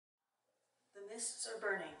mists are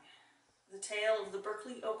burning. The tale of the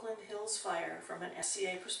Berkeley-Oakland Hills fire from an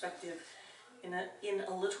SCA perspective in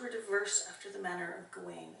alliterative verse after the manner of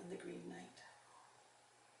Gawain and the Green Knight.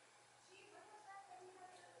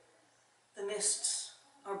 The mists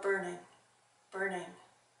are burning, burning,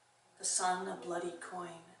 the sun a bloody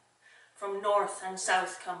coin. From north and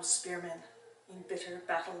south come spearmen, in bitter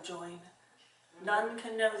battle join. None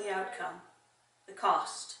can know the outcome, the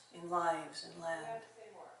cost in lives and land.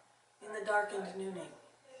 In the darkened nooning,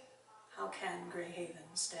 how can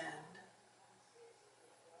Greyhaven stand?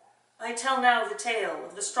 I tell now the tale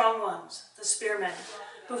of the strong ones, the spearmen,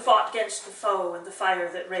 who fought against the foe and the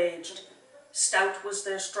fire that raged. Stout was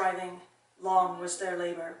their striving, long was their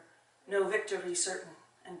labour, no victory certain,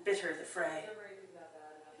 and bitter the fray.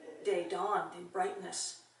 Day dawned in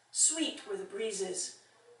brightness, sweet were the breezes,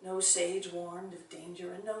 no sage warned of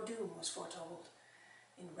danger, and no doom was foretold.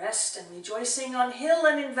 In rest and rejoicing on hill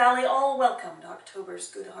and in valley, all welcomed October's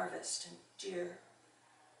good harvest and cheer.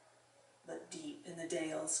 But deep in the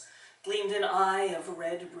dales gleamed an eye of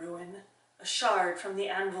red ruin, a shard from the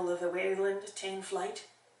anvil of the Wayland ta'en flight,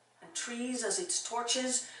 and trees as its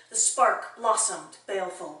torches the spark blossomed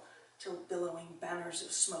baleful, till billowing banners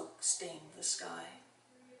of smoke stained the sky.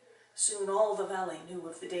 Soon all the valley knew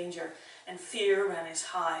of the danger, and fear ran as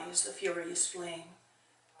high as the furious flame.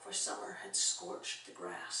 For summer had scorched the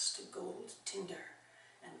grass to gold tinder,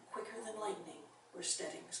 and quicker than lightning were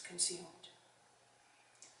steadings consumed.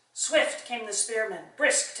 Swift came the spearmen,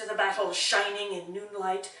 brisk to the battle, shining in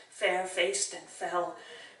noonlight, fair-faced and fell,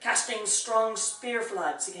 casting strong spear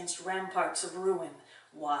floods against ramparts of ruin,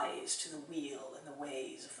 wise to the wheel and the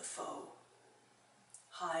ways of the foe.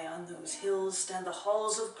 High on those hills stand the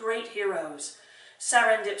halls of great heroes,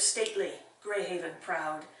 Sarandip stately, Greyhaven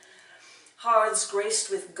proud, hearths graced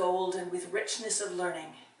with gold and with richness of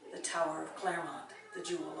learning, the Tower of Claremont, the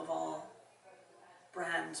jewel of all.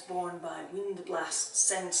 Brands borne by wind blasts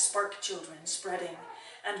send spark children spreading,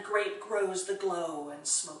 and great grows the glow and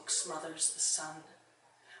smoke smothers the sun.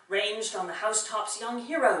 Ranged on the housetops young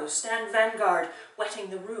heroes stand vanguard, whetting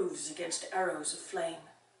the roofs against arrows of flame.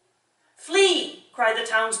 Flee, cry the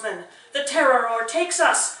townsmen, the terror o'ertakes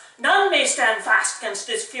us, none may stand fast against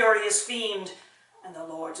this furious fiend. And the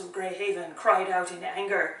lords of Greyhaven cried out in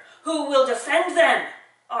anger, who will defend then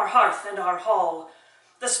our hearth and our hall?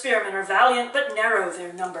 The spearmen are valiant, but narrow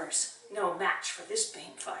their numbers, no match for this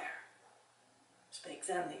bane fire. Spake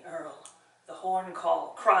then the earl, the horn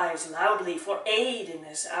call cries loudly for aid in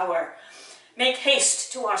this hour. Make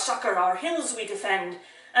haste to our succour, our hills we defend,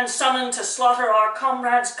 and summon to slaughter our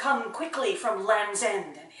comrades come quickly from land's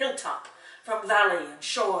end and hilltop, from valley and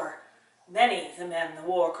shore. Many the men the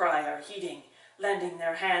war cry are heeding, lending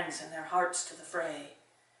their hands and their hearts to the fray.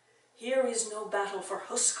 Here is no battle for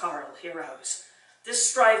huscarl heroes, this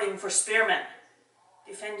striving for spearmen.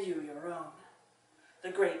 Defend you your own. The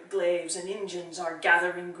great glaives and engines are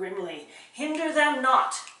gathering grimly. Hinder them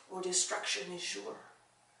not, or destruction is sure.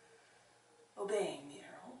 Obeying the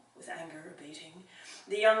earl, with anger abating,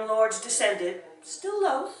 the young lords descended, still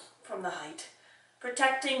loath, from the height,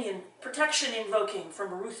 protection invoking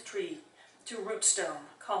from ruth tree to rootstone,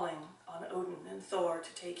 calling on Odin and Thor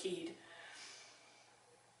to take heed.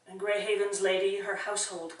 And Greyhaven's lady, her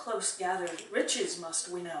household close gathered, riches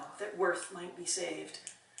must winnow, that worth might be saved.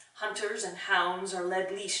 Hunters and hounds are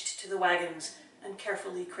led leashed to the wagons, and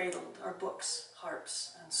carefully cradled are books,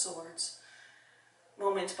 harps, and swords.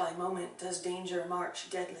 Moment by moment does danger march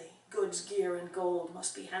deadly. Goods, gear, and gold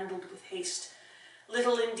must be handled with haste.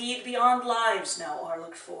 Little indeed beyond lives now are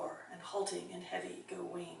looked for, and halting and heavy go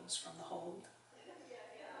wains from the hold.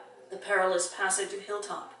 The perilous passage of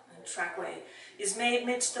hilltop and trackway is made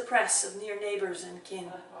midst the press of near neighbours and kin.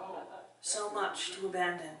 So much to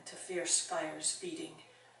abandon to fierce fires feeding,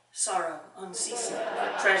 sorrow unceasing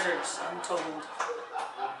for treasures untold.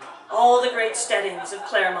 All the great steadings of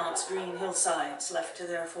Claremont's green hillsides left to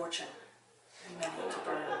their fortune, and many to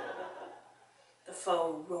burn. The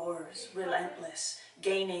foe roars, relentless,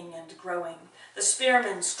 gaining and growing. The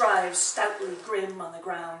spearman strives stoutly grim on the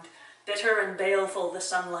ground. Bitter and baleful the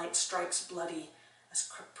sunlight strikes bloody, as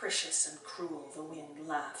capricious and cruel the wind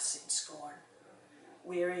laughs in scorn.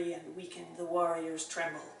 Weary and weakened the warriors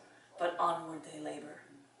tremble, but onward they labour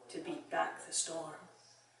to beat back the storm.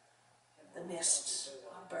 The mists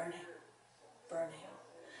are burning, burning,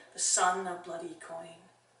 the sun a bloody coin.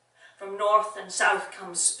 From north and south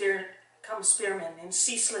come spearmen in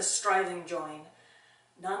ceaseless striving join.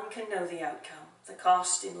 None can know the outcome, the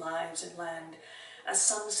cost in lives and land. As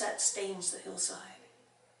sunset stains the hillside,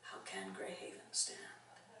 how can Greyhaven stand?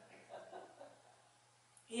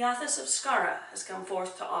 Eathas of Skara has come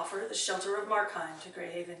forth to offer the shelter of Markheim to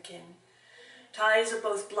Greyhaven kin. Ties of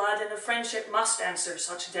both blood and of friendship must answer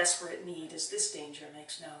such desperate need as this danger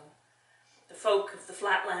makes known. The folk of the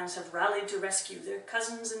flatlands have rallied to rescue their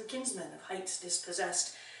cousins and kinsmen of heights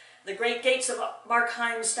dispossessed. The great gates of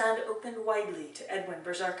Markheim stand opened widely to Edwin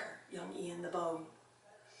Berserker, young Ian the Bone.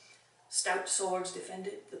 Stout swords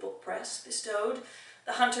defended, the book press bestowed.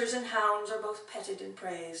 The hunters and hounds are both petted and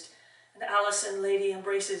praised, and Alison, lady,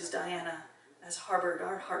 embraces Diana, as harboured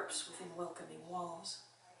our harps within welcoming walls.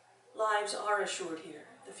 Lives are assured here,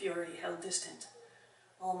 the fury held distant.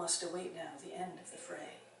 All must await now the end of the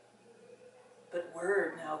fray. But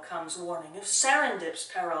word now comes warning of Sarandip's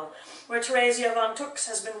peril, where Teresia von Tux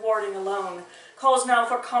has been warding alone, calls now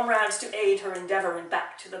for comrades to aid her endeavour, and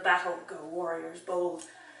back to the battle go warriors bold.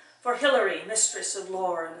 For Hilary, mistress of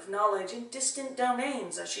lore and of knowledge in distant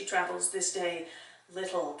domains as she travels this day,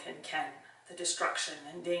 little can ken the destruction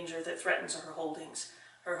and danger that threatens her holdings,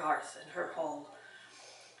 her hearth and her hall.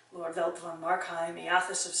 Lord Veldt von Markheim,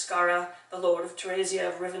 Eathus of Skara, the Lord of Teresia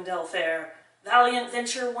of Rivendell fair, valiant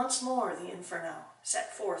venture once more the Inferno,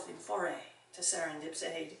 set forth in foray to Sarandip's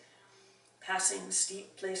aid. Passing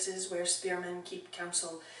steep places where spearmen keep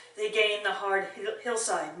counsel, they gain the hard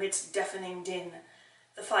hillside midst deafening din.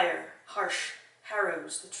 The fire, harsh,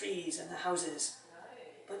 harrows the trees and the houses,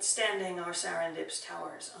 but standing are Sarandip's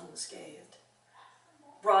towers unscathed.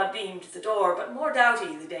 Broad-beamed the door, but more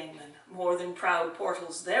doughty the danemen, more than proud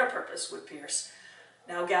portals their purpose would pierce.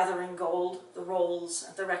 Now gathering gold, the rolls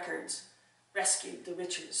and the records, rescued the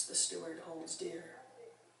riches the steward holds dear.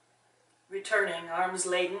 Returning, arms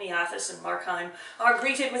laden, Eathus and Markheim are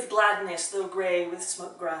greeted with gladness, though grey with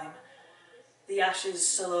smoke grime. The ashes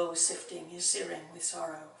slow sifting is searing with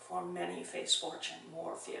sorrow, for many face fortune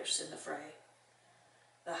more fierce in the fray.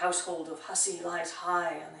 The household of Hussey lies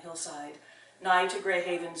high on the hillside, nigh to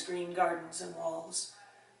Greyhaven's green gardens and walls.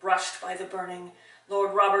 Brushed by the burning,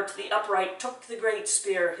 Lord Robert the Upright took the great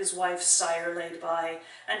spear his wife's sire laid by,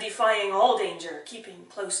 and defying all danger, keeping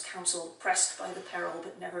close counsel, pressed by the peril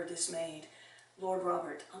but never dismayed, Lord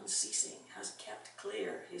Robert, unceasing, has kept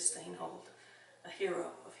clear his thane-hold, a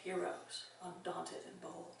hero of heroes, undaunted and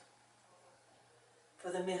bold.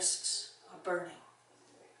 For the mists are burning,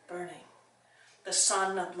 burning, the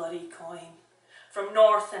sun a bloody coin. From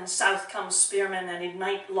north and south come spearmen, and in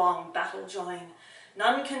night-long battle join.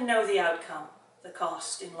 None can know the outcome, the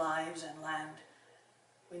cost in lives and land.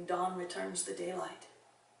 When dawn returns the daylight,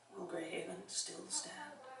 will Greyhaven still stand?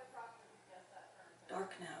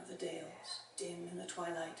 Dark now the dales, dim in the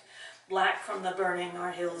twilight, black from the burning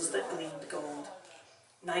are hills that gleamed gold.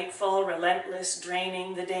 Nightfall, relentless,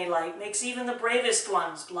 draining the daylight, makes even the bravest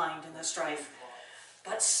ones blind in the strife.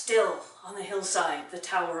 But still, on the hillside, the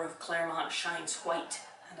tower of Claremont shines white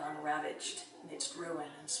and unravaged midst ruin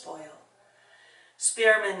and spoil.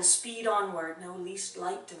 Spearmen speed onward, no least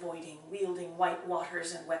light avoiding, wielding white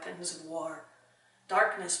waters and weapons of war.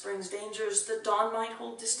 Darkness brings dangers that dawn might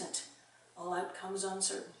hold distant, all outcomes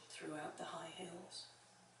uncertain throughout the high hills.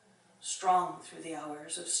 Strong through the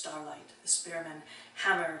hours of starlight, the spearmen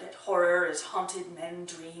hammered at horror as haunted men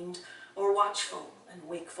dreamed, or watchful and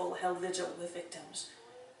wakeful held vigil with victims,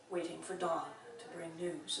 waiting for dawn to bring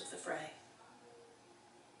news of the fray.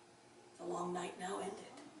 The long night now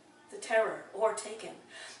ended, the terror o'ertaken.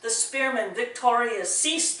 The spearmen, victorious,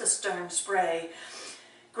 ceased the stern spray.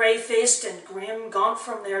 Grey-faced and grim, gaunt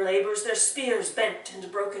from their labours, their spears bent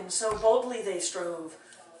and broken, so boldly they strove.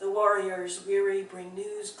 The warriors, weary, bring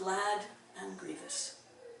news glad and grievous.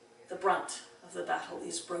 The brunt of the battle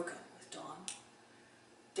is broken with dawn.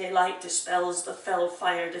 Daylight dispels the fell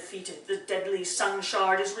fire defeated. The deadly sun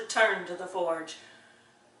shard is returned to the forge.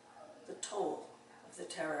 The toll of the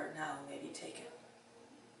terror now may be taken.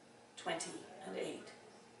 28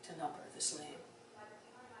 to number the slain.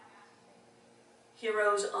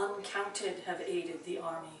 Heroes uncounted have aided the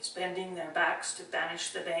armies, bending their backs to banish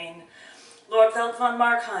the bane. Lord Veldt von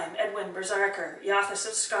Markheim, Edwin Berserker, Eathus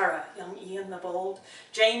of Skara, young Ian the Bold,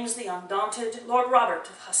 James the Undaunted, Lord Robert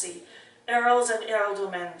of Hussey, earls and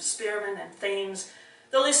earldormen, spearmen and thanes.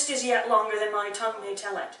 The list is yet longer than my tongue may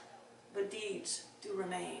tell it, but deeds do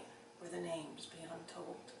remain where the names be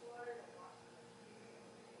untold.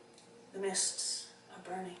 The mists are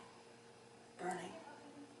burning, burning.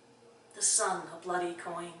 The sun a bloody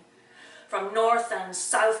coin. From north and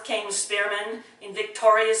south came spearmen, in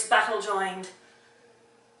victorious battle joined.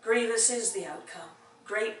 Grievous is the outcome,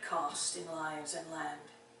 great cost in lives and land.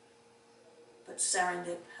 But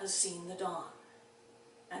Sarandip has seen the dawn,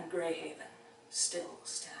 and Greyhaven still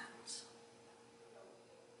stands.